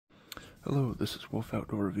Hello, this is Wolf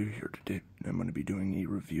Outdoor Review here today. I'm going to be doing a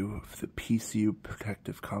review of the PCU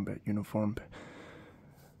Protective Combat Uniform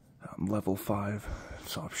Level 5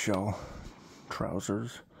 soft shell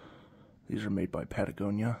trousers. These are made by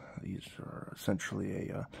Patagonia. These are essentially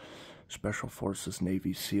a Special Forces,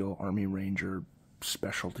 Navy SEAL, Army Ranger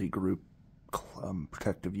specialty group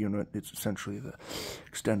protective unit. It's essentially the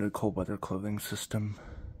extended cold weather clothing system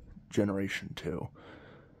Generation 2.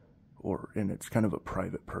 And it's kind of a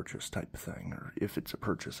private purchase type thing, or if it's a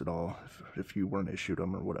purchase at all, if you weren't issued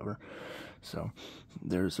them or whatever. So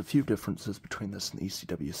there's a few differences between this and the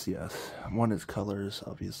ECWCS. One is colors,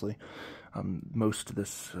 obviously. Most of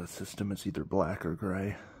this system is either black or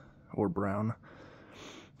gray or brown,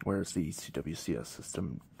 whereas the ECWCS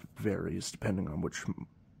system varies depending on which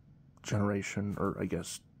generation, or I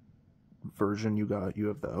guess version you got. You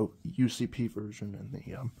have the UCP version and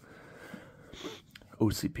the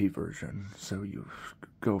OCP version, so you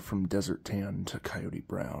go from desert tan to coyote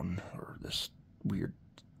brown, or this weird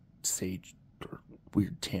sage or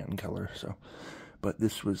weird tan color. So, but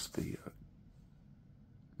this was the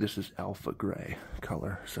this is alpha gray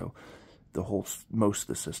color. So most of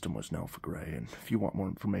the system was an alpha gray. And if you want more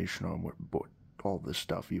information on what all this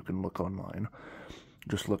stuff, you can look online.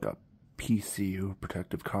 Just look up PCU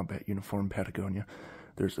Protective Combat Uniform Patagonia.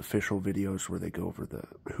 There's official videos where they go over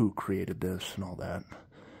who created this and all that.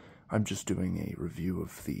 I'm just doing a review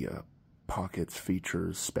of the pockets,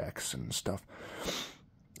 features, specs, and stuff.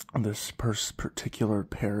 This particular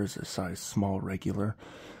pair is a size small regular,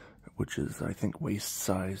 which is, I think, waist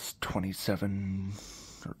size 27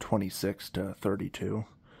 or 26 to 32,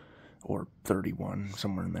 or 31,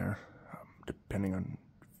 somewhere in there, depending on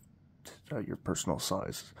your personal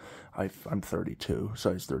size. I'm 32,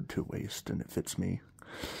 size 32 waist, and it fits me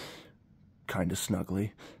kind of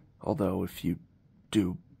snugly. Although if you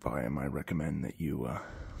do buy them, I recommend that you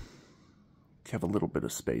have a little bit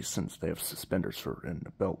of space, since they have suspenders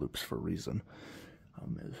and belt loops for a reason.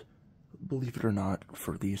 Believe it or not,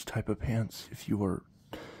 for these type of pants, if you are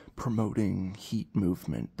promoting heat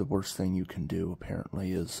movement, the worst thing you can do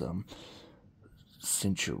apparently is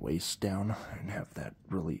cinch your waist down and have that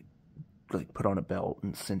really, like, put on a belt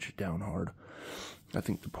and cinch it down hard. I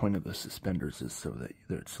think the point of the suspenders is so that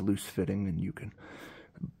it's loose fitting and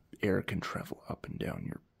air can travel up and down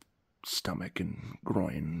your stomach and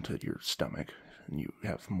groin to your stomach, and you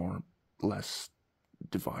have less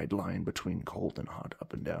divide line between cold and hot,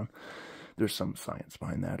 up and down. There's some science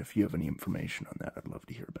behind that. If you have any information on that, I'd love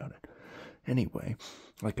to hear about it. Anyway,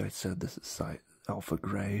 like I said, this is size alpha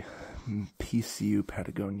gray PCU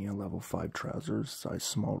Patagonia level 5 trousers, size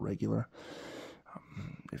small regular.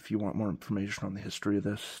 If you want more information on the history of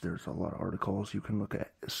this, there's a lot of articles. You can look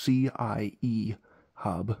at CIE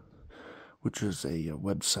Hub, which is a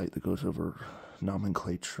website that goes over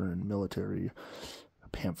nomenclature and military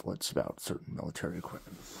pamphlets about certain military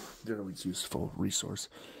equipment. They're always a useful resource.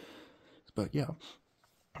 But yeah,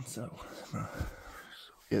 so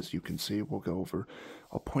as you can see,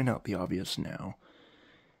 I'll point out the obvious now,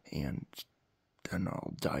 and then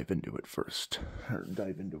I'll dive into it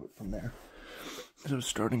from there. So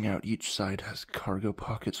starting out, each side has cargo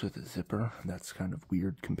pockets with a zipper. That's kind of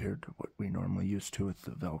weird compared to what we normally used to with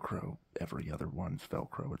the Velcro. Every other one's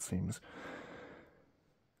Velcro, it seems.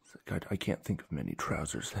 I can't think of many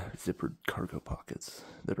trousers that have zippered cargo pockets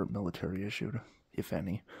that are military issued, if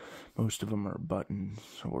any. Most of them are buttons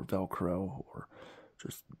or Velcro or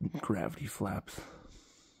just gravity flaps.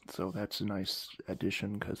 So that's a nice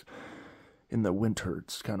addition, because in the winter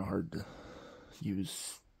it's kind of hard to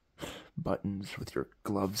use buttons with your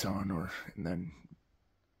gloves on, and then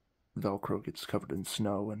Velcro gets covered in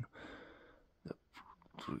snow and the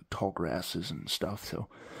tall grasses and stuff. So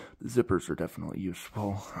the zippers are definitely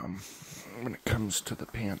useful. When it comes to the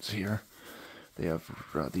pants here, they have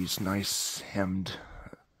these nice hemmed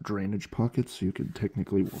drainage pockets, so you can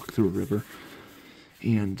technically walk through a river.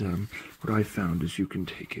 And what I found is you can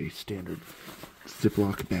take a standard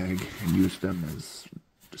Ziploc bag and use them as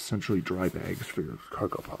essentially dry bags for your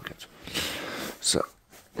cargo pockets. So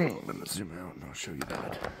I'm going to zoom out and I'll show you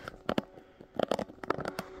that.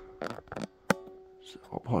 So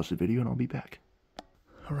I'll pause the video and I'll be back.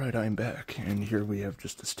 Alright, I'm back, and here we have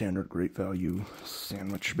just a standard Great Value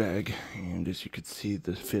sandwich bag, and as you can see,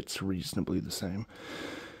 the fit's reasonably the same.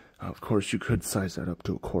 Of course, you could size that up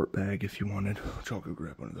to a quart bag if you wanted, which I'll go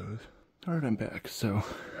grab one of those. Alright, I'm back. So,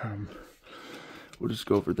 we'll just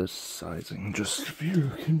go over this sizing just for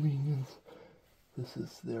your convenience. This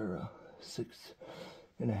is their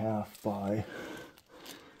 6.5 by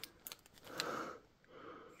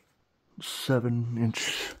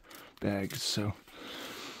 7-inch bags. So,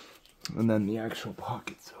 and then the actual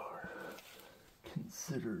pockets are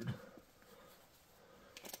considered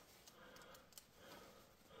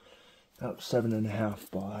about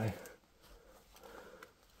 7.5 by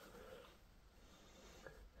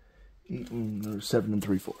 8 or 7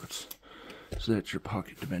 3/4. So that's your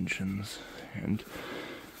pocket dimensions, and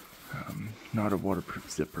not a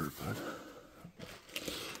waterproof zipper, but.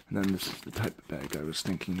 And then this is the type of bag I was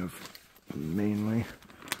thinking of mainly,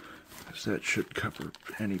 because that should cover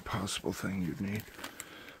any possible thing you'd need.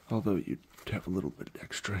 Although you'd have a little bit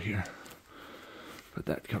extra here. But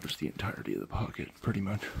that covers the entirety of the pocket, pretty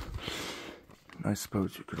much. And I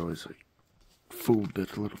suppose you could always like fold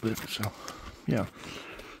it a little bit, so yeah.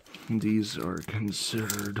 And these are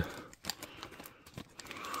considered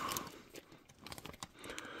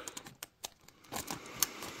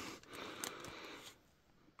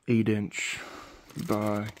 (8"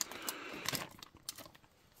 by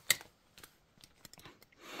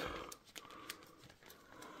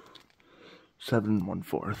 7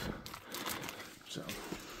 1/4. So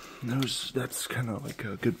that's kind of like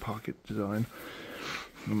a good pocket design.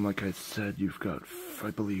 And like I said, you've got,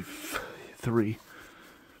 I believe, 3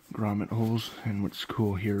 grommet holes. And what's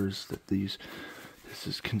cool here is that this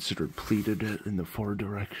is considered pleated in the 4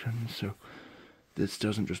 directions. So this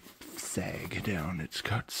doesn't just sag down, it's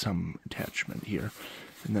got some attachment here.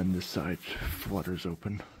 And then this side flutters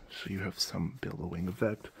open, so you have some billowing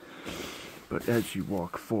effect. But as you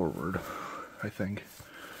walk forward, I think,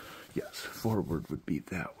 yes, forward would be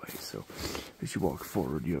that way. So as you walk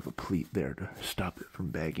forward, you have a pleat there to stop it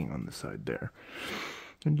from bagging on the side there.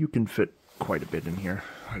 And you can fit quite a bit in here,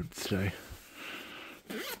 I would say.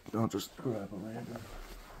 I'll just grab a random.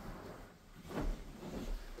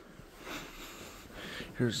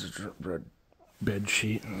 Here's a red bed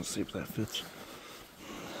sheet, and let's see if that fits.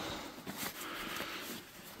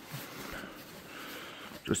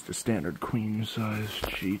 Just a standard queen size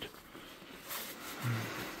sheet.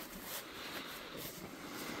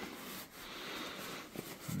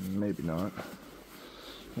 Maybe not.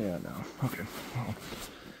 Yeah, no. Okay.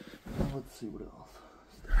 Well, let's see what else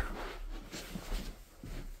is there.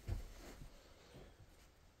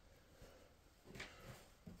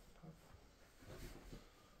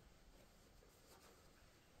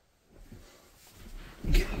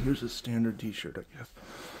 Okay, here's a standard t-shirt, I guess.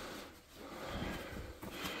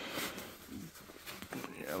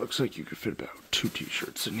 Yeah, it looks like you could fit about 2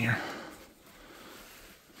 t-shirts in here.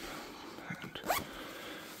 And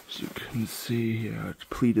as you can see, it's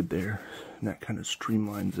pleated there, and that kind of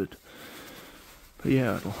streamlines it. But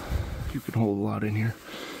yeah, you can hold a lot in here.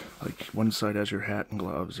 Like, one side has your hat and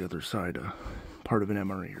gloves, the other side part of an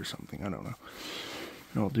MRE or something, I don't know.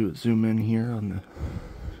 And I'll do a zoom in here on the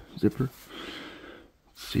zipper.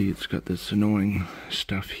 See, it's got this annoying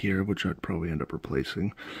stuff here, which I'd probably end up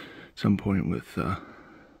replacing at some point with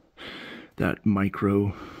that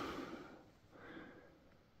micro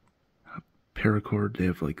paracord. They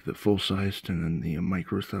have like the full sized and then the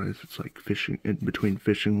micro size. It's like fishing, in between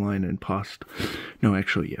fishing line and post. No,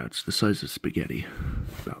 actually, yeah, it's the size of spaghetti,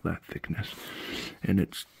 about that thickness, and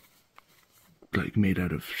it's like made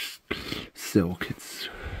out of silk. It's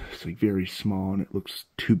like very small and it looks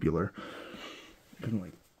tubular. Kind of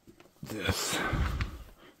like this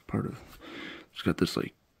part of it's got this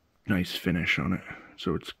like nice finish on it,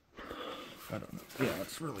 so it's, I don't know, yeah,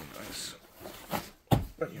 it's really nice.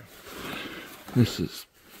 But yeah, this is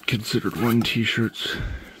considered 1 t-shirts,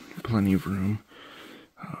 plenty of room.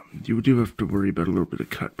 You do have to worry about a little bit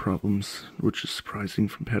of cut problems, which is surprising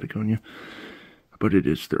from Patagonia, but it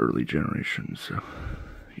is the early generation, so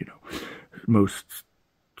you know, most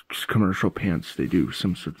commercial pants, they do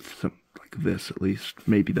some sort of like this, at least.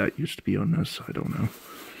 Maybe that used to be on this, I don't know.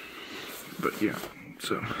 But yeah,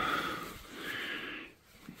 so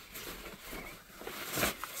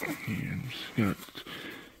and it's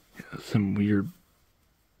got some weird,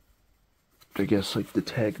 I guess, like the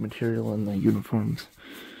tag material in the uniforms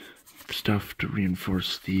stuff to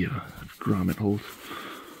reinforce the grommet holes.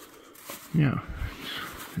 Yeah,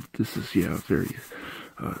 this is, yeah, very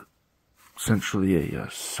essentially a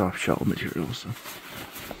soft shell material, so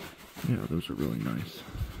yeah, those are really nice.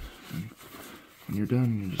 And when you're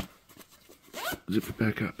done, you just zip it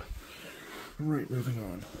back up. Alright, moving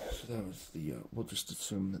on. So that was the, we'll just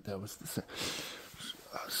assume that was the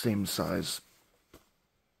same size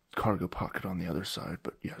cargo pocket on the other side,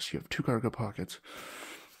 but yes, you have 2 cargo pockets.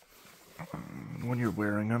 When you're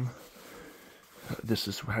wearing them, this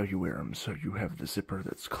is how you wear them. So you have the zipper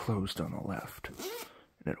that's closed on the left,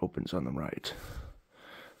 and it opens on the right.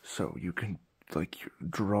 So you can, like,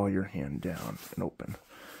 draw your hand down and open.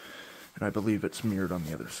 And I believe it's mirrored on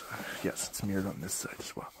the other side. Yes, it's mirrored on this side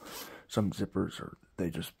as well. some zippers they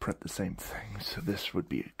just print the same thing, so this would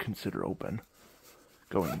be considered open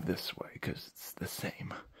going this way because it's the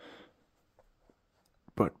same.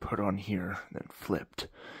 But put on here, then flipped, it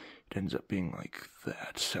ends up being like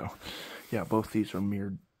that. So yeah, both these are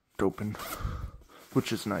mirrored open,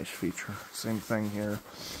 which is a nice feature. Same thing here.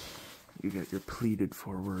 You get your pleated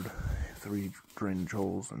forward 3 drainage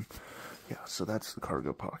holes, and yeah, so that's the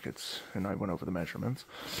cargo pockets, and I went over the measurements.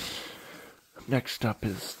 Next up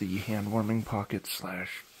is the hand warming pocket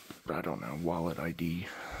slash, I don't know, wallet ID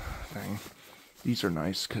thing. These are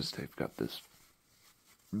nice because they've got this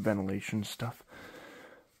ventilation stuff,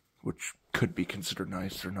 which could be considered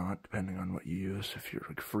nice or not, depending on what you use. If you're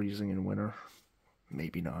like freezing in winter,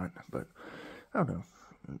 maybe not, but I don't know.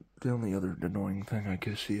 The only other annoying thing I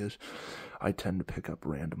could see is I tend to pick up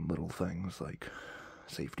random little things like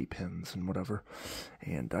safety pins and whatever,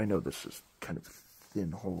 and I know this is kind of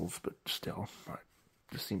thin holes, but still, it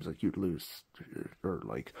just seems like you'd lose, or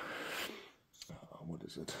like, what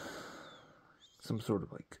is it, some sort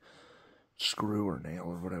of like screw or nail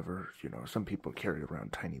or whatever. You know, some people carry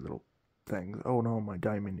around tiny little things. Oh no, my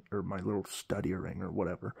diamond, or my little stud earring or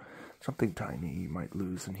whatever, something tiny you might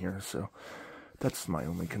lose in here, so that's my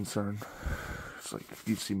only concern. It's like,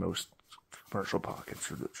 you see most commercial pockets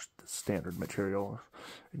are just the standard material,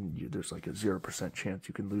 and there's like a 0% chance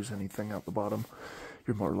you can lose anything out the bottom.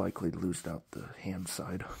 You're more likely to lose out the hand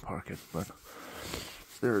side pocket, but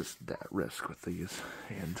there's that risk with these,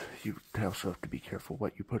 and you also have to be careful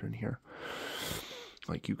what you put in here.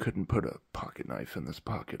 Like, you couldn't put a pocket knife in this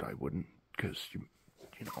pocket, I wouldn't, because you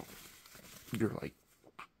know, you're like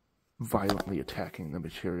violently attacking the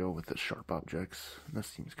material with the sharp objects. This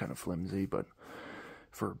seems kind of flimsy, but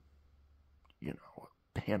for, you know,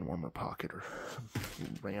 a hand warmer pocket or some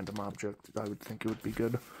random object, I would think it would be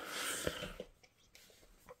good.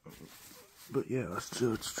 But yeah,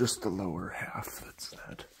 so it's just the lower half that's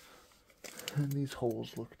that. And these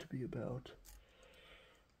holes look to be about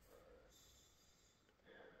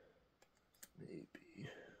maybe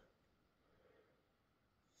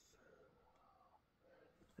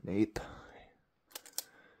an eighth.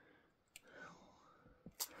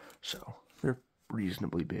 So they're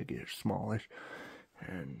reasonably big-ish, smallish.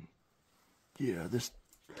 And yeah, this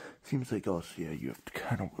seems like also, yeah, you have to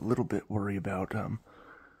kind of a little bit worry about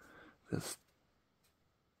this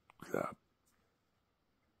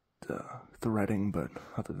threading, but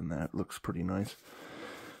other than that, it looks pretty nice.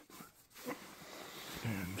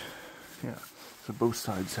 And yeah, so both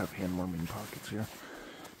sides have hand warming pockets here.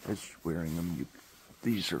 As you're wearing them,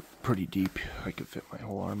 these are pretty deep. I could fit my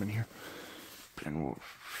whole arm in here. And we'll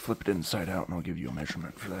flip it inside out, and I'll give you a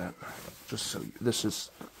measurement for that. Just so this is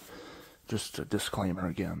just a disclaimer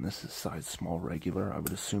again. This is size small regular. I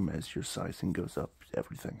would assume as your sizing goes up,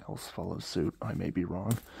 everything else follows suit. I may be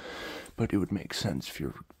wrong, but it would make sense if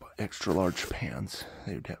you're extra large pants.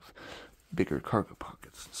 They would have bigger cargo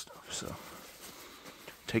pockets and stuff. So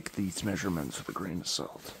take these measurements with a grain of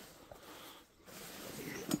salt.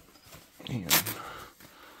 And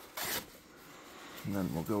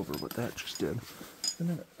then we'll go over what that just did in a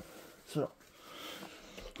minute. So,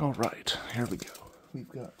 alright, here we go. We've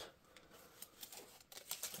got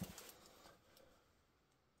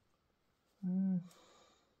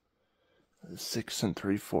 6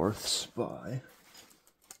 3/4 by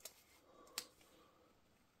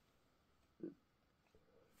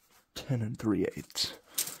 10 3/8.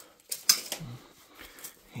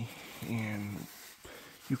 And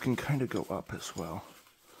you can kind of go up as well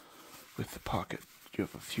with the pocket. You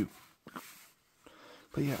have a few,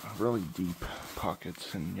 but yeah, really deep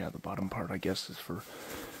pockets. And yeah, the bottom part, I guess, is for,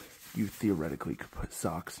 you theoretically could put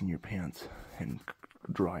socks in your pants and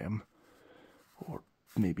dry them, or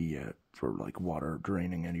maybe for like water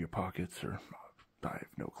draining into your pockets, or I have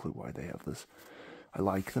no clue why they have this. I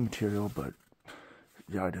like the material, but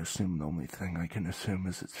yeah, I'd assume the only thing I can assume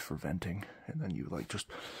is it's for venting, and then you like just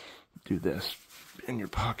do this in your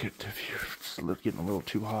pocket if you're getting a little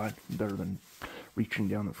too hot. Better than reaching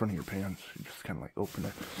down the front of your pants. You just kind of like open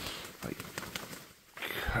it, like,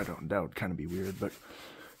 I don't, that would kind of be weird, but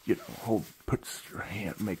you know, puts your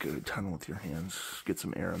hand, make a tunnel with your hands, get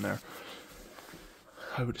some air in there.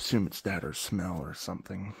 I would assume it's that or smell or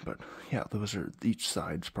something, but yeah, those are, each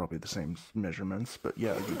side's probably the same measurements, but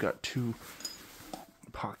yeah, you've got 2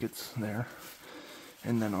 pockets there,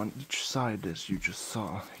 and then on each side, as you just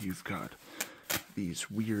saw, you've got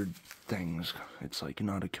these weird things. It's like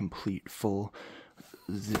not a complete full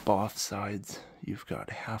zip off sides. You've got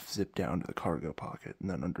half zip down to the cargo pocket, and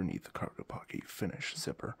then underneath the cargo pocket you finish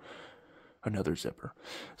zipper, another zipper.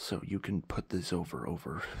 So you can put this over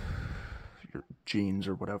your jeans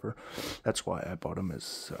or whatever. That's why I bought them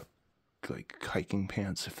as like hiking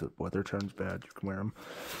pants. If the weather turns bad, you can wear them.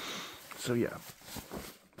 So yeah,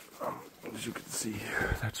 as you can see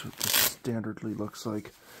here, that's what this standardly looks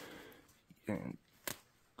like. And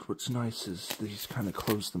what's nice is these kind of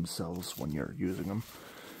close themselves when you're using them,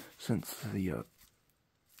 since the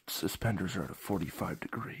suspenders are at a 45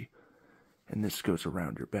 degree, and this goes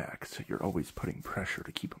around your back, so you're always putting pressure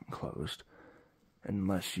to keep them closed,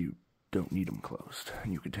 unless you don't need them closed,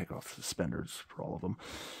 and you can take off the suspenders for all of them.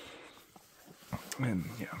 And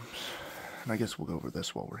yeah, and I guess we'll go over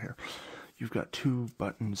this while we're here. You've got two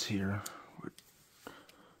buttons here,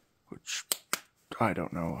 which I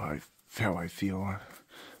don't know how I feel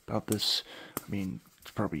about this. I mean,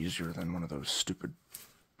 it's probably easier than one of those stupid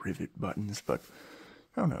rivet buttons, but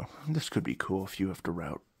I don't know. This could be cool if you have to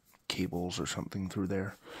route cables or something through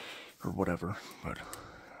there, or whatever. But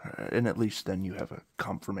and at least then you have a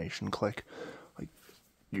confirmation click, like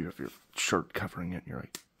you have your shirt covering it, and you're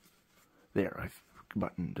like, there, I've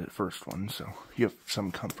buttoned the first one, so you have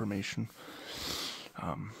some confirmation.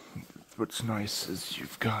 What's nice is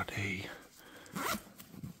you've got a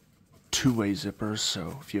two-way zipper,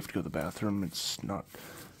 so if you have to go to the bathroom, it's not,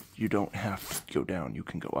 you don't have to go down, you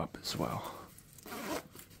can go up as well.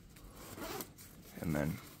 And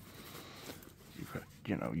then you've got,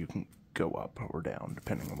 you know, you can go up or down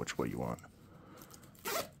depending on which way you want.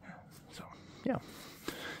 So yeah,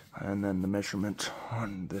 and then the measurement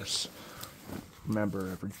on this, remember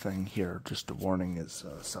everything here, just a warning, is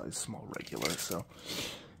size small regular. So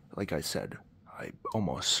like I said, I'm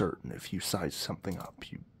almost certain if you size something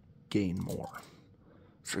up, you gain more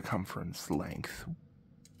circumference, length,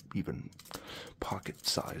 even pocket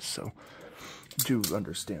size, so do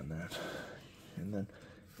understand that. And then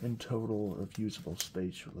in total of usable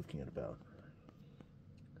space, you're looking at about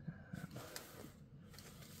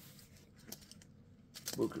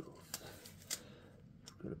we'll go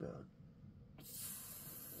about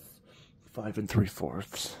 5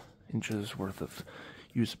 3/4 inches worth of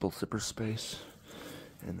usable zipper space,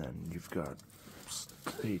 and then you've got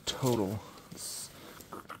a total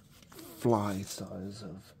fly size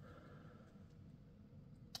of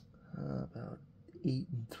about 8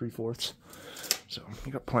 3/4. So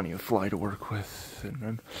you got plenty of fly to work with, and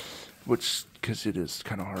then, which, because it is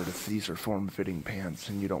kind of hard if these are form-fitting pants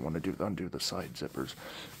and you don't want to undo the side zippers.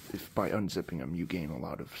 If by unzipping them you gain a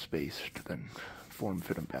lot of space to then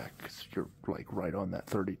form-fit them back, because you're like right on that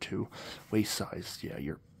 32 waist size. Yeah,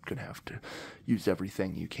 you're gonna have to use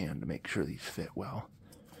everything you can to make sure these fit well.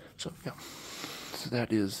 So yeah, so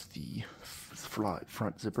that is the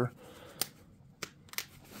front zipper.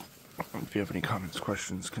 If you have any comments,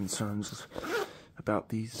 questions, concerns about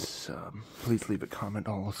these, please leave a comment.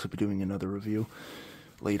 I'll also be doing another review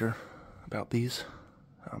later about these.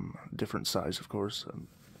 Different size, of course. I'm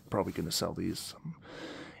probably going to sell these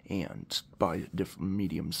and buy different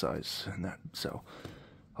medium size and that, so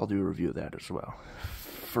I'll do a review of that as well.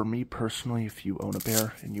 For me personally, if you own a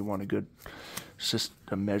pair and you want a good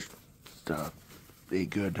system, a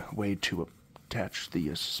good way to attach the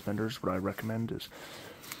suspenders, what I recommend is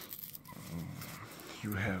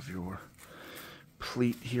you have your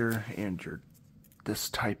pleat here and your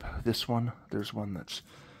this one. There's one that's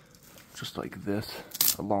just like this,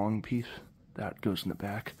 a long piece that goes in the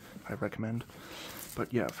back, I recommend.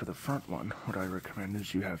 But yeah, for the front one, what I recommend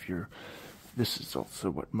is you have your, this is also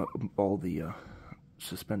what all the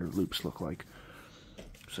suspender loops look like.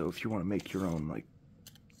 So if you want to make your own, like,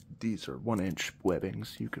 these are 1-inch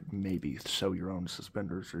webbings, you could maybe sew your own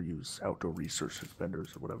suspenders or use outdoor research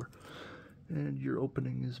suspenders or whatever. And your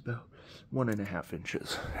opening is about 1.5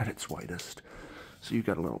 inches at its widest. So you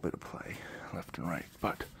got a little bit of play left and right.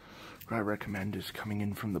 But what I recommend is coming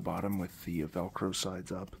in from the bottom with the Velcro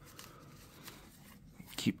sides up.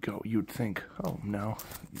 Keep going. You'd think, oh no,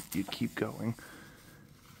 you'd keep going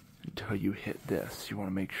until you hit this. You want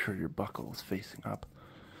to make sure your buckle is facing up.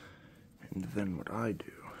 And then what I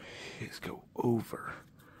do is go over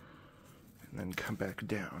and then come back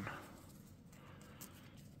down.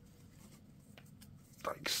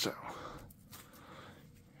 Like so.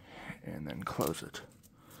 And then close it.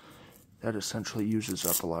 That essentially uses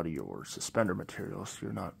up a lot of your suspender material, so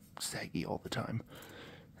you're not saggy all the time.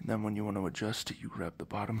 And then when you want to adjust it, you grab the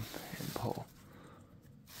bottom and pull.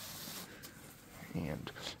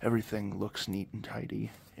 And everything looks neat and tidy,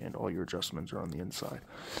 and all your adjustments are on the inside.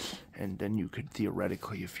 And then you could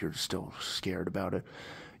theoretically, if you're still scared about it,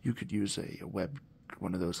 you could use a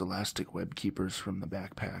one of those elastic web keepers from the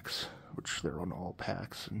backpacks, which they're on all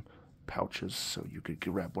packs and pouches, so you could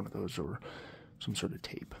grab one of those or some sort of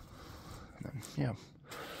tape. And then, yeah,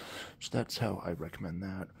 so that's how I recommend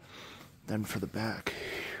that. Then for the back,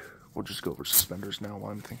 we'll just go over suspenders now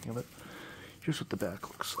while I'm thinking of it. here's what the back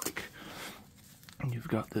looks like. And you've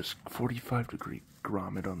got this 45-degree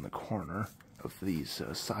grommet on the corner of these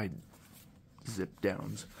side zip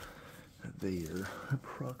downs. They are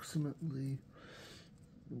approximately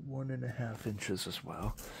 1.5 inches as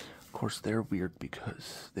well. Of course, they're weird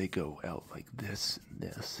because they go out like this and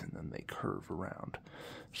this, and then they curve around.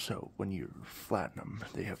 So when you flatten them,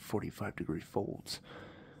 they have 45-degree folds.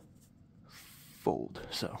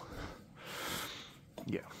 So,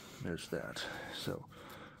 yeah, there's that. So,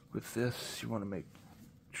 with this, you want to make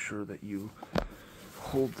sure that you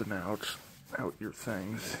hold them out your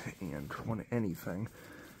things, and when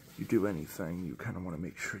you do anything, you kind of want to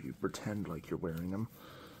make sure you pretend like you're wearing them,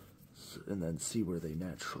 and then see where they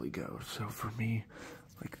naturally go. So for me,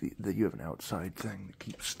 like you have an outside thing that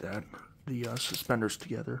keeps the suspenders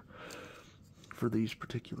together. For these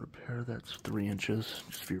particular pair, that's 3 inches,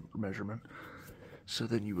 just for your measurement. So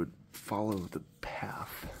then you would follow the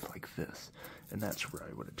path like this, and that's where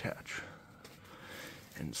I would attach.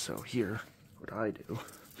 And so here, what I do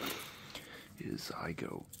is I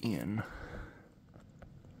go in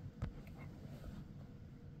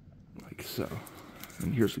like so.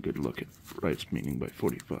 And here's a good look at Wright's meaning by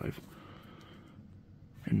 45.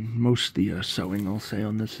 And most of the sewing, I'll say,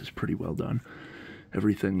 on this is pretty well done.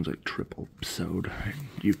 Everything's like triple sewed.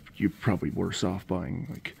 You're probably worse off buying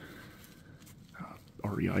like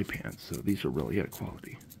REI pants, so these are really high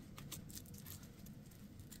quality.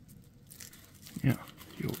 Yeah,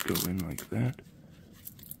 you'll go in like that.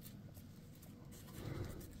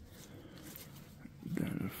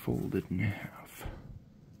 Then fold it in half.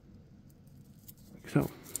 Like so.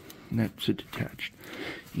 And that's it attached.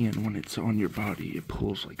 And when it's on your body, it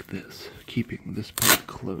pulls like this, keeping this part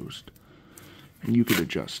closed. And you can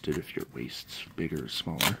adjust it if your waist's bigger or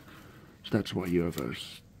smaller. So that's why you have a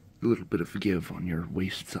little bit of give on your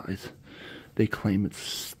waist size. They claim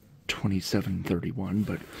it's 27-31,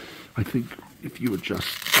 but I think if you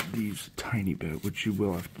adjust these a tiny bit, which you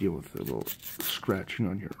will have to deal with a little scratching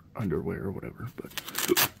on your underwear or whatever,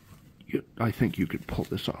 but I think you could pull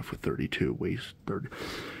this off with 32 waist, 30.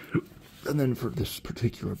 And then for this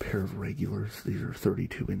particular pair of regulars, these are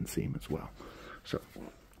 32 inseam as well. So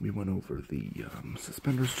we went over the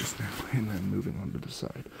suspenders just now, and then moving on to the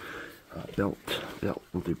side. Belt.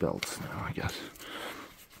 We'll do belts now, I guess.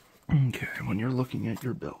 Okay, when you're looking at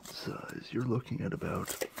your belt size, you're looking at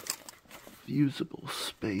about usable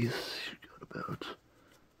space. You got about,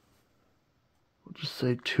 we'll just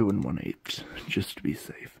say 2 1/8, just to be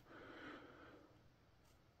safe.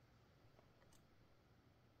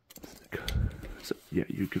 So yeah,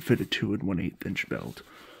 you could fit a 2 1/8 inch belt,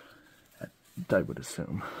 I would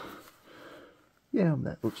assume. Yeah,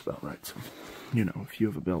 that looks about right. So, you know, if you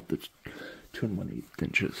have a belt that's 2 1/8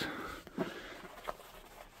 inches.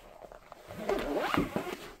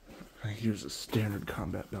 Here's a standard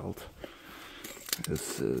combat belt.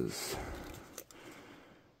 This is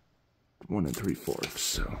 1 3/4.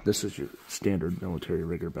 So this is your standard military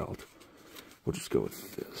rigger belt. We'll just go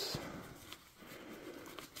with this.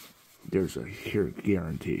 There's a here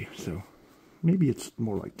guarantee, so maybe it's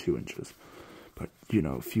more like 2 inches. But, you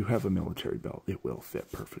know, if you have a military belt, it will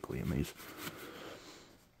fit perfectly in these.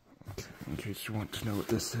 Okay, in case you want to know what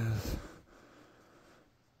this is.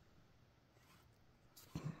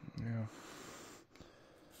 Yeah.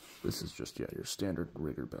 This is just, yeah, your standard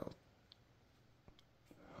rigger belt.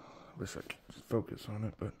 Wish I could just focus on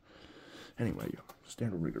it, but anyway, yeah,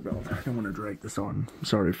 standard rigger belt. I don't want to drag this on.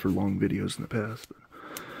 Sorry for long videos in the past, but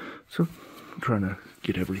so I'm trying to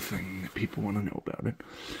get everything that people want to know about it.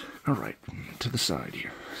 Alright, to the side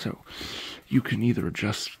here. So, you can either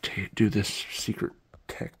do this secret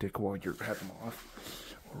tactic while you have them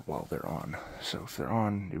off, or while they're on. So if they're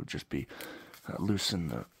on, it would just be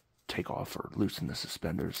take off or loosen the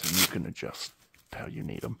suspenders, and you can adjust how you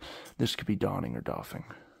need them. This could be donning or doffing.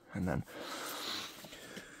 And then,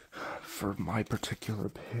 for my particular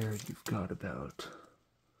pair, you've got about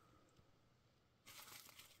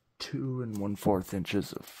 2 1/4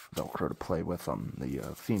 inches of Velcro to play with on the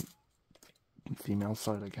female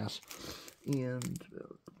side, I guess, and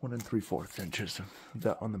 1 3/4 inches of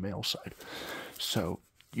that on the male side. So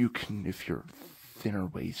you can, if you're thinner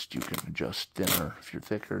waist, you can adjust thinner. If you're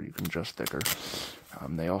thicker, you can adjust thicker.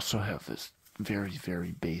 They also have this very,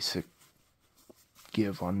 very basic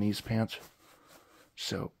give on these pants.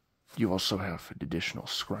 So you also have additional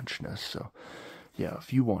scrunchness. So yeah,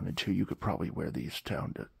 if you wanted to, you could probably wear these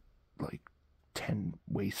down to like 10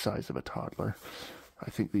 waist size of a toddler.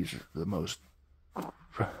 I think these are the most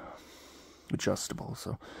adjustable.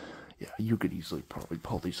 So yeah, you could easily probably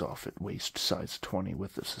pull these off at waist size 20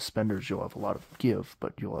 with the suspenders. You'll have a lot of give,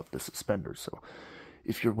 but you'll have the suspenders, so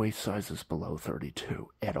if your waist size is below 32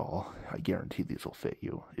 at all, I guarantee these will fit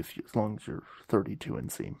you. As long as you're 32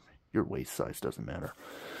 inseam, your waist size doesn't matter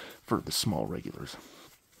for the small regulars.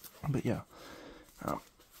 But yeah,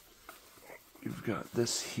 you've got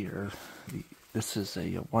this here. This is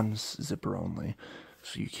a one zipper only,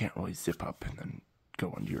 so you can't really zip up and then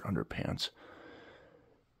go into your underpants.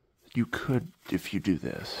 You could, if you do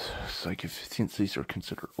this, it's like since these are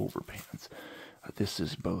considered overpants, this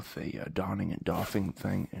is both a donning and doffing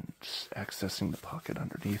thing and just accessing the pocket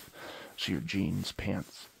underneath. So your jeans,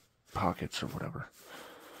 pants, pockets, or whatever,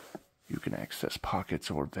 you can access pockets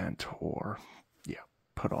or vent or, yeah,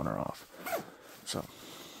 put on or off. So,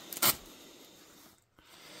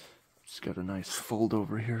 it's got a nice fold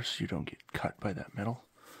over here so you don't get cut by that middle.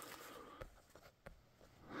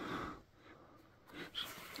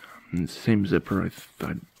 And the same zipper,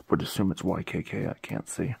 I would assume it's YKK, I can't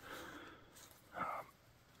see.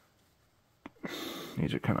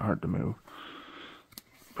 These are kind of hard to move.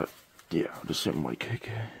 But, yeah, I'd assume YKK.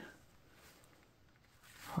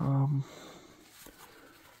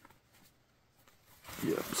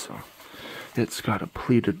 Yeah, so it's got a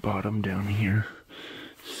pleated bottom down here.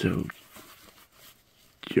 So,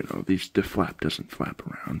 you know, the flap doesn't flap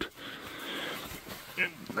around.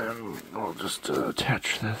 And then I'll just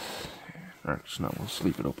attach this. Alright, so now we'll just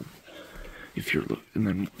leave it open. If you're and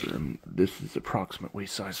then this is approximate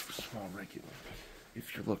waist size for small regular.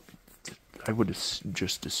 If you're looking, I would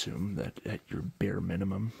just assume that at your bare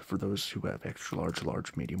minimum, for those who have extra large,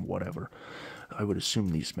 large, medium, whatever, I would assume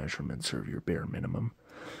these measurements are your bare minimum,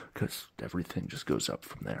 because everything just goes up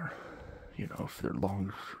from there. You know, if they're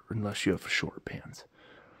long, unless you have short pants,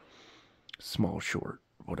 small, short,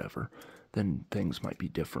 whatever, then things might be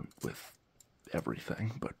different with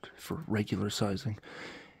everything. But for regular sizing,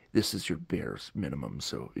 this is your bare minimum.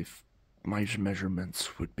 So if my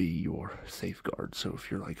measurements would be your safeguard. So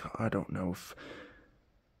if you're like, I don't know if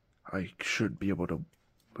I should be able to,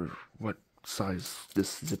 or what size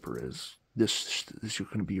this zipper is, this is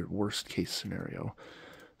going to be your worst case scenario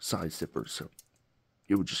size zipper. So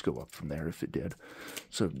it would just go up from there if it did.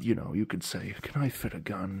 So, you know, you could say, can I fit a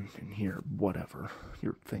gun in here? Whatever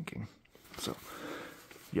you're thinking. So,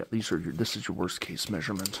 yeah, this is your worst case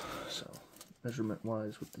measurement. So, measurement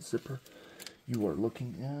wise with the zipper, you are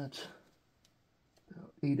looking at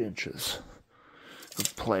 8 inches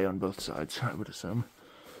of play on both sides, I would assume.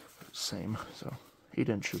 Same, so 8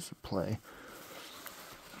 inches of play.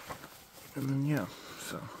 And then, yeah,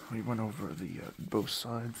 so we went over the both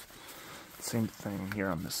sides. Same thing here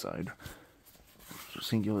on this side.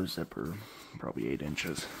 Singular zipper, probably 8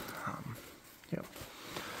 inches. Yeah.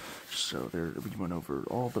 So there, we went over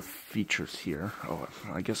all the features here. Oh,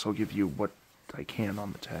 I guess I'll give you what I can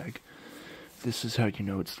on the tag. This is how you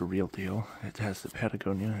know it's the real deal. It has the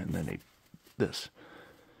Patagonia and then this.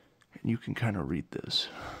 And you can kind of read this.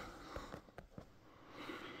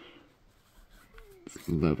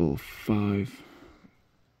 Level 5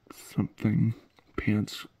 something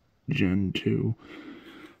pants Gen 2.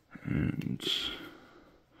 And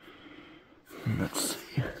let's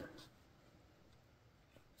see.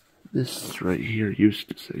 This right here used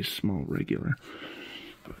to say small regular.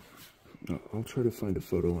 I'll try to find a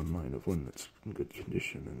photo online of one that's in good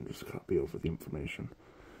condition and just copy over the information.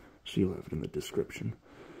 So you'll have it in the description.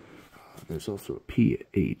 There's also a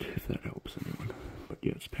P8, if that helps anyone. But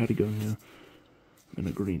yeah, it's Patagonia and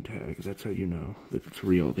a green tag. That's how you know that it's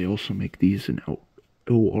real. They also make these in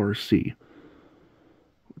ORC,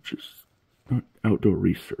 which is not outdoor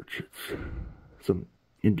research. It's some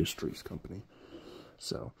industries company.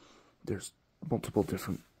 So there's multiple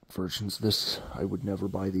different versions of this. I would never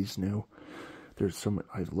buy these new. There's some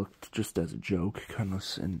I've looked just as a joke, kind of,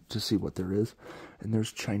 and to see what there is. And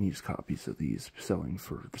there's Chinese copies of these selling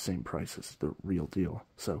for the same price as the real deal.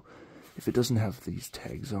 So if it doesn't have these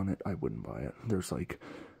tags on it, I wouldn't buy it. There's like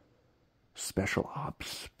special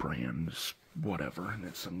ops brands, whatever, and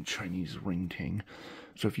it's some Chinese ring ting.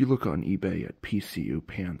 So if you look on eBay at PCU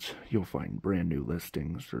pants, you'll find brand new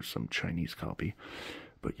listings. There's some Chinese copy.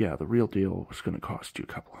 But yeah, the real deal is going to cost you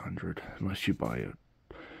a couple $100, unless you buy a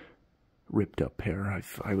ripped up pair.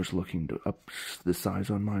 I was looking to up the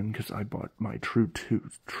size on mine because I bought my true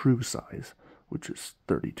size, which is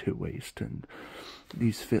 32 waist, and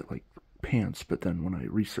these fit like pants. But then when I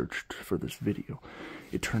researched for this video,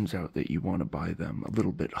 it turns out that you want to buy them a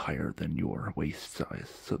little bit higher than your waist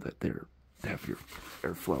size so that they have your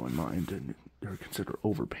airflow in mind and they're considered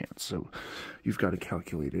overpants. So you've got to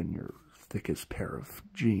calculate in your thickest pair of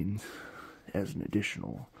jeans as an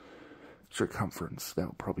additional circumference.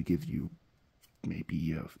 That'll probably give you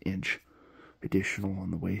maybe an inch additional on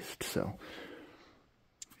the waist. So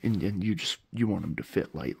And you want them to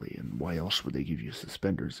fit lightly, and why else would they give you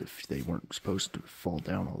suspenders if they weren't supposed to fall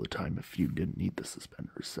down all the time if you didn't need the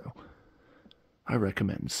suspenders? So I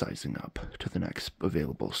recommend sizing up to the next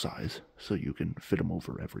available size so you can fit them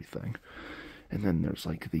over everything. And then there's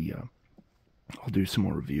like the I'll do some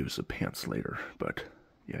more reviews of pants later, but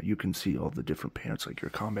yeah, you can see all the different pants, like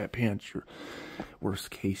your combat pants. Your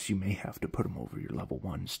worst case, you may have to put them over your level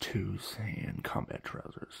 1s, 2s, and combat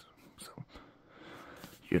trousers. So,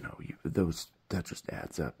 you know, that just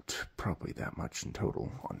adds up to probably that much in total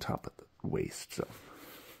on top of the waist. So,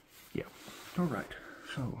 yeah. All right.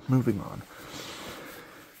 So, moving on.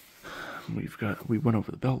 We went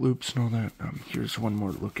over the belt loops and all that. Here's one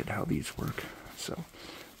more look at how these work. So,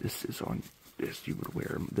 this is on. As you would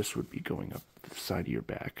wear, this would be going up the side of your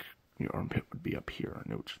back. Your armpit would be up here,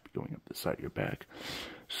 and it would just be going up the side of your back.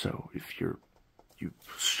 So if you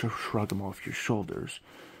shrug them off your shoulders,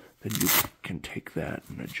 then you can take that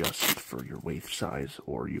and adjust it for your waist size,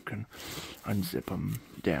 or you can unzip them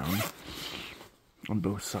down on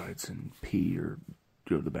both sides and pee or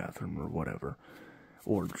go to the bathroom or whatever,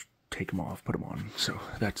 or just take them off, put them on. So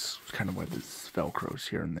that's kind of why this Velcro's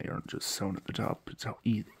here, and they aren't just sewn at the top. It's how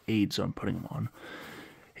it aids on putting them on.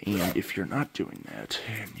 And if you're not doing that,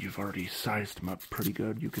 and you've already sized them up pretty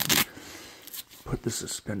good, you could put the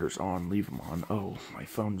suspenders on, leave them on. Oh, my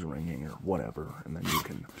phone's ringing or whatever, and then you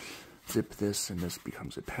can zip this, and this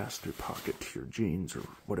becomes a pass-through pocket to your jeans or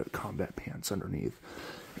whatever, combat pants underneath.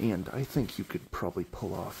 And I think you could probably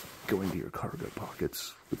pull off going to your cargo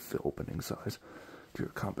pockets with the opening size. To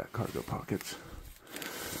your combat cargo pockets.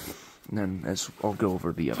 And then, as I'll go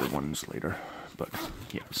over the other ones later, but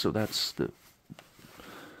yeah, so that's the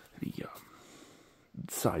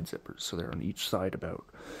side zippers. So they're on each side about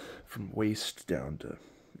from waist down to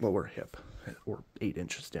lower hip, or 8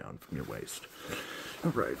 inches down from your waist.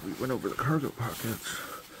 All right, we went over the cargo pockets.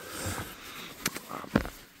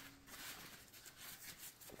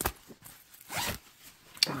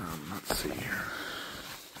 Let's see here.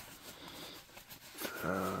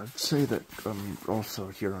 I'd say that also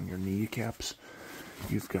here on your kneecaps,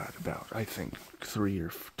 you've got about, I think,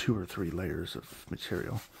 2 or 3 layers of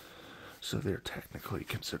material. So they're technically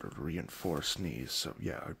considered reinforced knees. So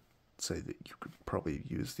yeah, I'd say that you could probably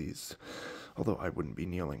use these, although I wouldn't be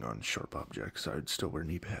kneeling on sharp objects. I'd still wear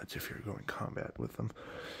knee pads if you're going combat with them.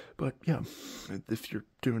 But yeah, if you're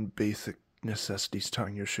doing basic necessities,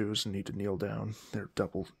 tying your shoes and need to kneel down, they're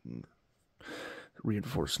double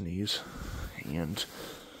reinforced knees. And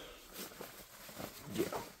yeah,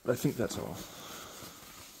 I think that's all.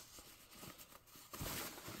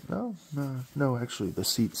 No, actually the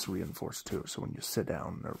seat's reinforced too, so when you sit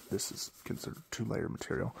down, this is considered 2-layer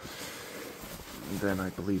material. And then I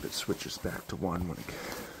believe it switches back to 1 when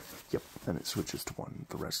then it switches to 1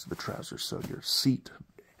 the rest of the trousers. So your seat,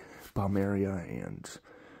 bum area, and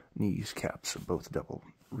knees caps are both double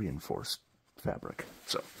reinforced fabric.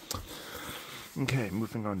 So okay,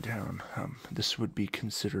 moving on down. This would be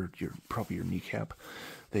considered probably your kneecap.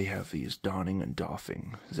 They have these donning and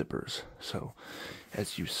doffing zippers. So,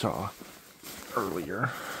 as you saw earlier,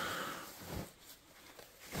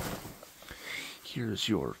 here's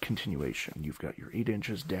your continuation. You've got your 8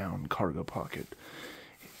 inches down cargo pocket,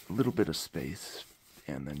 a little bit of space,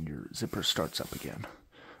 and then your zipper starts up again.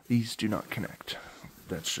 These do not connect.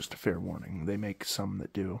 That's just a fair warning. They make some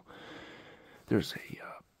that do. There's a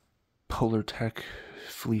Polar Tech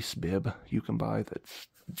fleece bib you can buy that's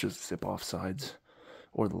just zip off sides,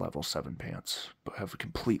 or the level 7 pants but have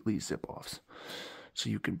completely zip offs, so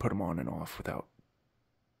you can put them on and off without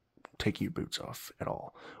taking your boots off at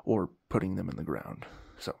all or putting them in the ground.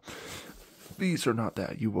 So these are not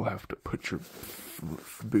that. You will have to put your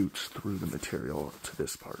boots through the material to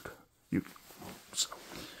this part. So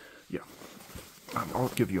yeah, I'll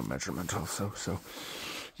give you a measurement also. So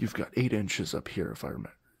you've got 8 inches up here if I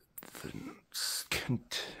remember.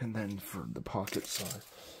 And then for the pocket size,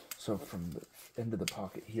 so from the end of the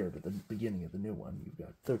pocket here to the beginning of the new one, you've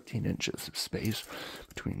got 13 inches of space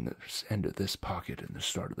between the end of this pocket and the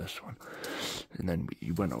start of this one. And then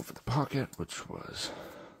you went over the pocket, which was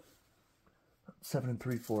 7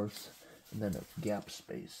 3/4, and then a gap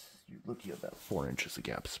space. You're looking at about 4 inches of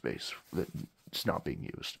gap space that's not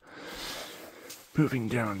being used. Moving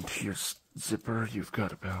down to your zipper, you've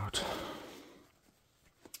got about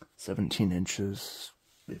 17 inches,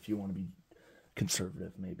 if you want to be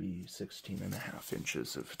conservative, maybe 16.5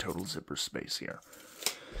 inches of total zipper space here.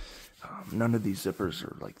 None of these zippers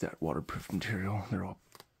are like that waterproof material. They're all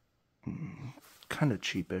kind of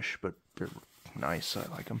cheapish, but they're nice. I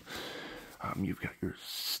like them. You've got your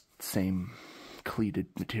same pleated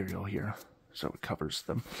material here, so it covers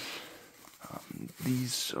them.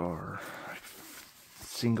 These are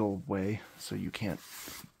single way, so you can't,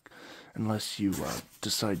 unless you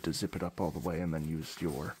decide to zip it up all the way and then use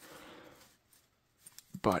your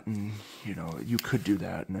button, you know, you could do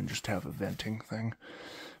that and then just have a venting thing.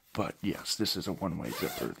 But yes, this is a one-way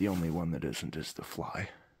zipper. The only one that isn't is the fly.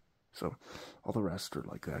 So all the rest are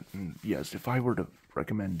like that. And yes, if I were to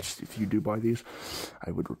recommend, if you do buy these,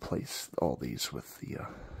 I would replace all these with the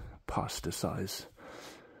pasta size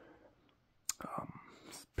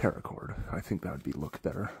paracord. I think that would look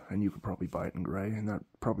better, and you could probably buy it in gray, and that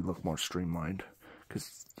would probably look more streamlined.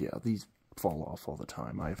 Because yeah, these fall off all the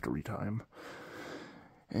time. I have to retie them,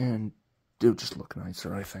 and it would just look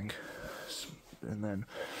nicer, I think. And then,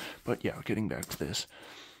 but yeah, getting back to this.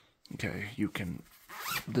 Okay, you can.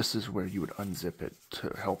 This is where you would unzip it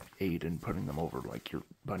to help aid in putting them over, like your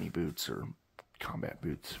bunny boots or combat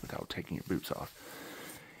boots, without taking your boots off.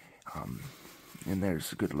 And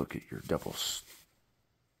there's a good look at your double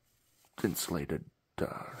insulated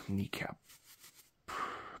kneecap,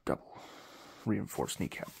 double reinforced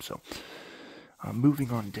kneecap. So,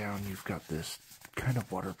 moving on down, you've got this kind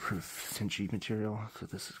of waterproof cinchy material. So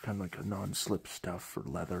this is kind of like a non-slip stuff for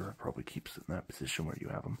leather. Probably keeps it in that position where you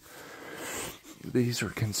have them. These are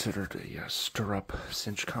considered a stirrup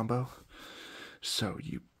cinch combo. So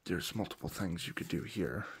there's multiple things you could do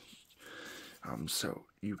here. So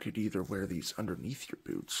you could either wear these underneath your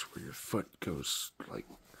boots, where your foot goes like,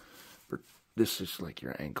 this is like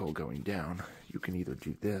your ankle going down. You can either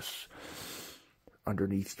do this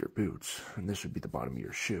underneath your boots, and this would be the bottom of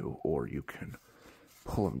your shoe, or you can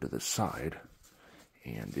pull them to the side,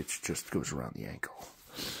 and it just goes around the ankle.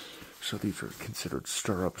 So these are considered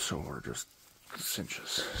stirrups, or just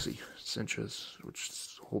cinches. See, cinches, which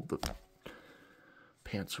hold the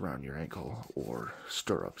pants around your ankle, or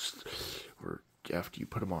stirrups, where after you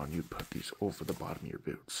put them on, you put these over the bottom of your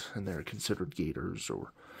boots, and they're considered gaiters,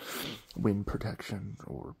 or wind protection,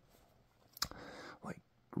 or like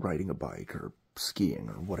riding a bike or skiing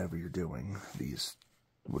or whatever you're doing. These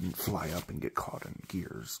wouldn't fly up and get caught in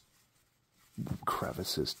gears,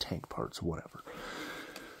 crevices, tank parts, whatever.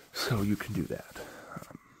 So you can do that.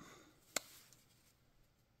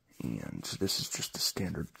 And this is just a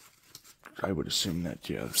standard, I would assume that,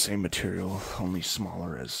 yeah, same material, only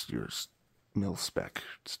smaller as your mil-spec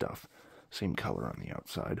stuff. Same color on the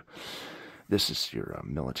outside. This is your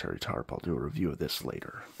military tarp. I'll do a review of this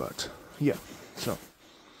later. But, yeah, so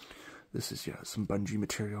this is, yeah, some bungee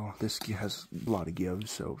material. This has a lot of give,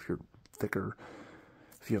 so if you're thicker,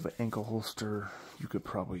 if you have an ankle holster, you could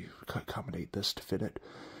probably accommodate this to fit it.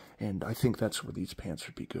 And I think that's where these pants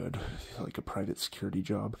would be good, like a private security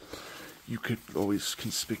job. You could always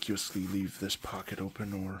conspicuously leave this pocket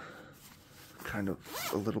open, or kind of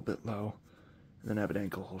a little bit low, and then have an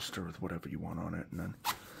ankle holster with whatever you want on it, and then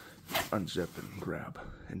unzip and grab,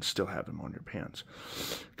 and still have them on your pants.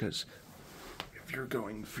 Because if you're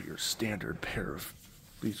going for your standard pair of,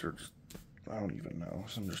 these are just, I don't even know,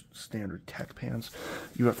 some just standard tech pants,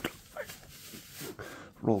 you have to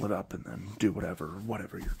roll it up and then do whatever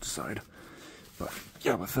you decide. But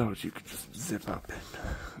yeah, with those you could just zip up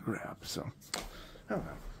and grab. So I don't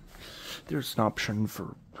know. There's an option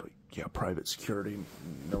for, like, yeah, private security,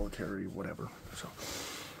 military, whatever. So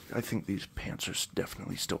I think these pants are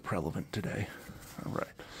definitely still relevant today. All right.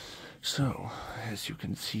 So as you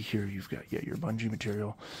can see here, you've got, yeah, your bungee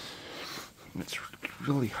material. It's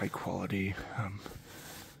really high quality.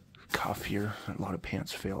 Cuff here. A lot of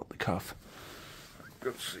pants fail at the cuff.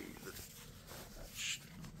 Let's see.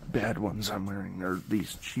 The bad ones I'm wearing, or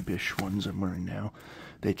these cheapish ones I'm wearing now,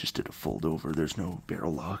 they just did a fold over. There's no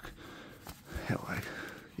barrel lock. Hell,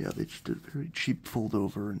 yeah, they just did a very cheap fold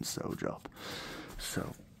over and sew job.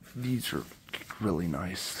 So these are really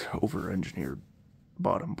nice, over-engineered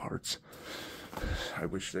bottom parts. I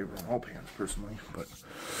wish they were in all pants personally, but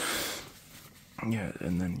yeah.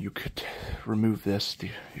 And then you could remove this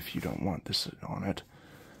if you don't want this on it.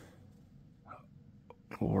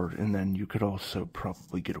 And then you could also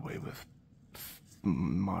probably get away with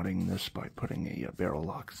modding this by putting a barrel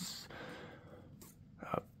lock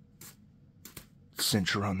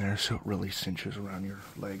cincher on there, so it really cinches around your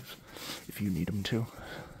legs if you need them to.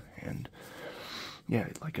 And yeah,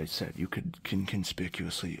 like I said, you can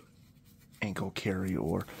conspicuously ankle carry,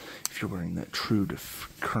 or if you're wearing that true to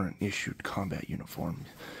current issued combat uniform,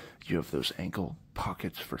 you have those ankle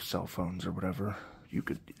pockets for cell phones or whatever. You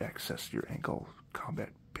could access your combat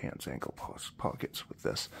pants ankle pockets with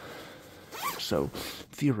this. So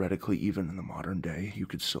theoretically, even in the modern day, you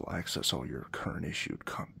could still access all your current issued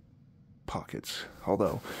pockets.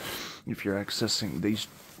 Although, if you're accessing, these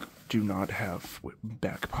do not have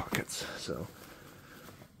back pockets. So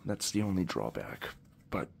That's the only drawback.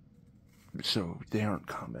 But, so they aren't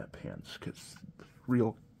combat pants, because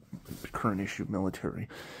real current issue military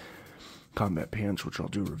combat pants, which I'll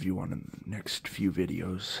do a review on in the next few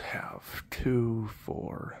videos, have 2,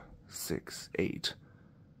 4, 6, 8.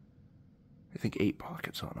 I think 8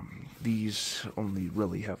 pockets on them. These only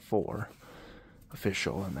really have 4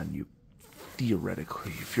 official, and then you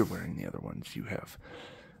theoretically, if you're wearing the other ones, you have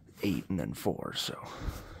 8 and then 4, so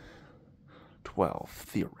 12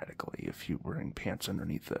 theoretically if you're wearing pants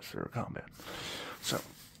underneath this or combat. So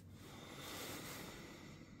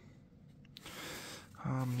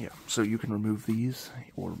yeah, so you can remove these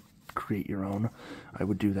or create your own. I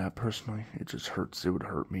would do that personally. It just hurts. It would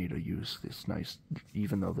hurt me to use this nice,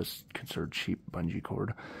 even though this is considered cheap bungee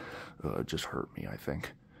cord, it just hurt me, I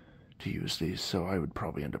think, to use these. So I would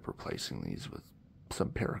probably end up replacing these with some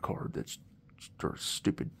paracord that's or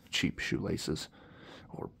stupid cheap shoelaces,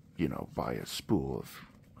 or, you know, buy a spool of.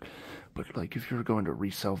 But, like, if you're going to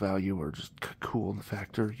resale value or just cool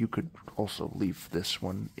factor, you could also leave this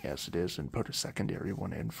one as it is and put a secondary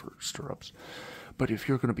one in for stirrups. But if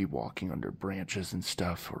you're going to be walking under branches and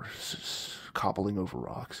stuff, or cobbling over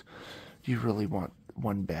rocks, you really want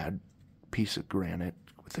one bad piece of granite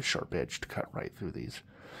with a sharp edge to cut right through these.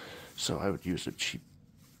 So I would use a cheap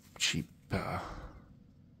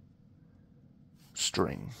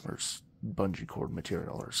string or bungee cord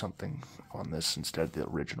material or something on this instead of the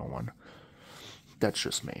original one. That's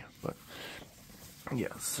just me, but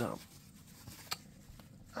yeah, so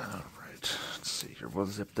alright, let's see here. We'll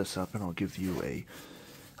zip this up and I'll give you a,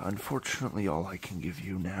 unfortunately all I can give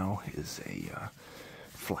you now is a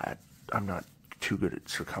flat. I'm not too good at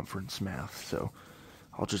circumference math, so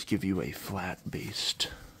I'll just give you a flat based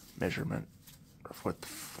measurement of what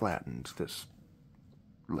flattened this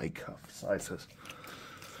leg cuff size is.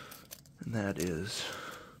 And that is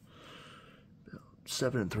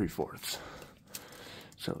 7 3/4.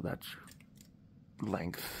 So that's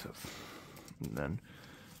length of, and then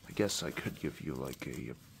I guess I could give you like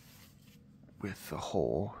a, with a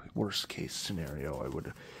hole, worst case scenario, I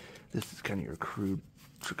would, this is kind of your crude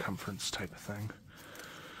circumference type of thing.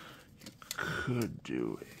 You could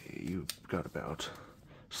do a, you've got about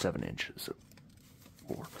 7 inches of,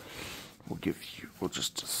 or we'll give you, we'll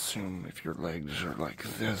just assume if your legs are like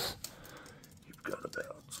this, got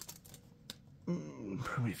about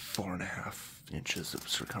probably 4.5 inches of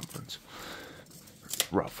circumference,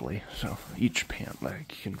 roughly. So each pant leg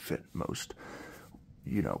can fit most,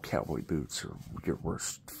 you know, cowboy boots or your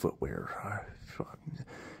worst footwear.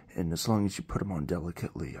 And as long as you put them on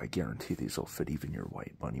delicately, I guarantee these will fit even your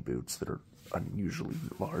white bunny boots that are unusually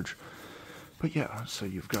large. But yeah, so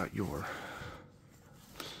you've got your,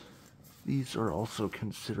 these are also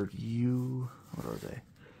considered what are they?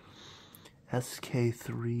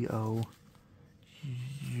 SK30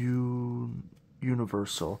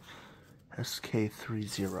 Universal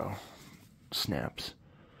SK30 snaps,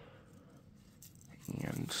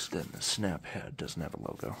 and then the snap head doesn't have a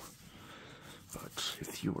logo. But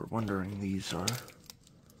if you were wondering, these are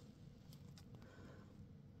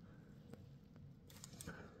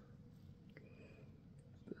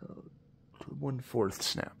 1/4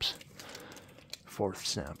 snaps, 4th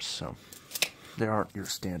snaps. So they aren't your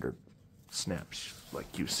standard snaps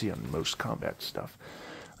like you see on most combat stuff.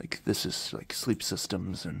 Like, this is like sleep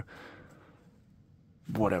systems and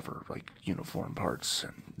whatever, like uniform parts,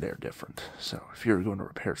 and they're different. So if you're going to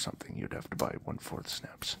repair something, you'd have to buy 1/4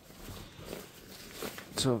 snaps.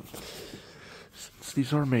 So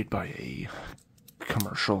these are made by a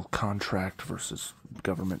commercial contract versus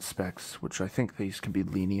government specs, which I think these can be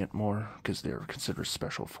lenient more because they're considered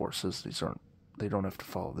special forces. These aren't, they don't have to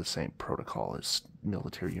follow the same protocol as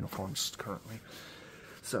military uniforms currently.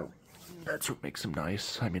 So that's what makes them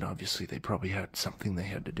nice. I mean, obviously they probably had something they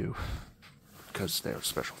had to do because they're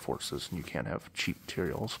special forces and you can't have cheap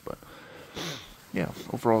materials. But yeah,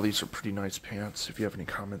 overall these are pretty nice pants. If you have any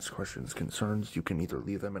comments, questions, concerns, you can either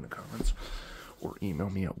leave them in the comments or email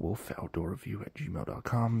me at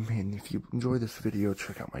wolfoutdoorreview@gmail.com. And if you enjoy this video,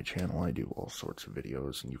 check out my channel. I do all sorts of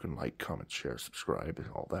videos, and you can like, comment, share, subscribe.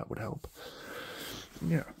 All that would help.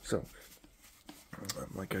 Yeah, so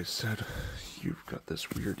like I said, you've got this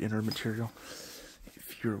weird inner material.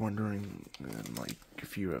 If you're wondering, like,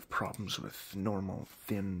 if you have problems with normal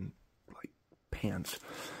thin, like, pants,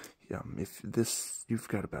 if this, you've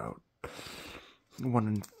got about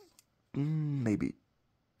 1 and maybe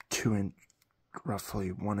 2 inch,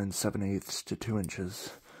 roughly 1 7/8 to 2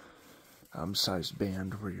 inches sized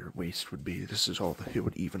band where your waist would be. This is all that it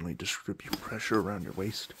would evenly distribute pressure around your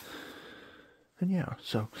waist. And yeah,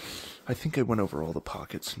 so I think I went over all the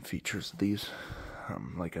pockets and features of these.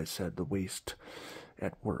 Like I said, the waist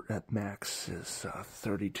at max is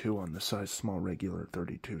 32 on the size small regular,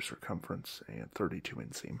 32 circumference, and 32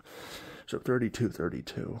 inseam. So 32,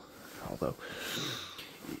 32. Although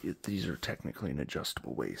these are technically an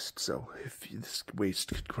adjustable waist, so if this waist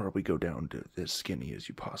could probably go down to as skinny as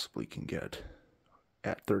you possibly can get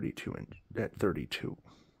at 32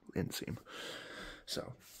 inseam.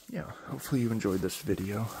 So yeah, hopefully you enjoyed this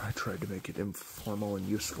video. I tried to make it informal and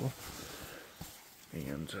useful.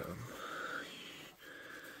 And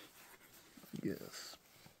yes,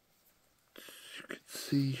 you can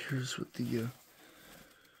see here's what the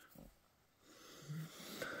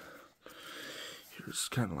here's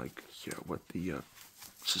kind of like what the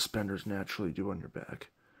suspenders naturally do on your back,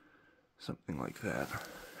 something like that.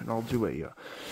 And I'll do a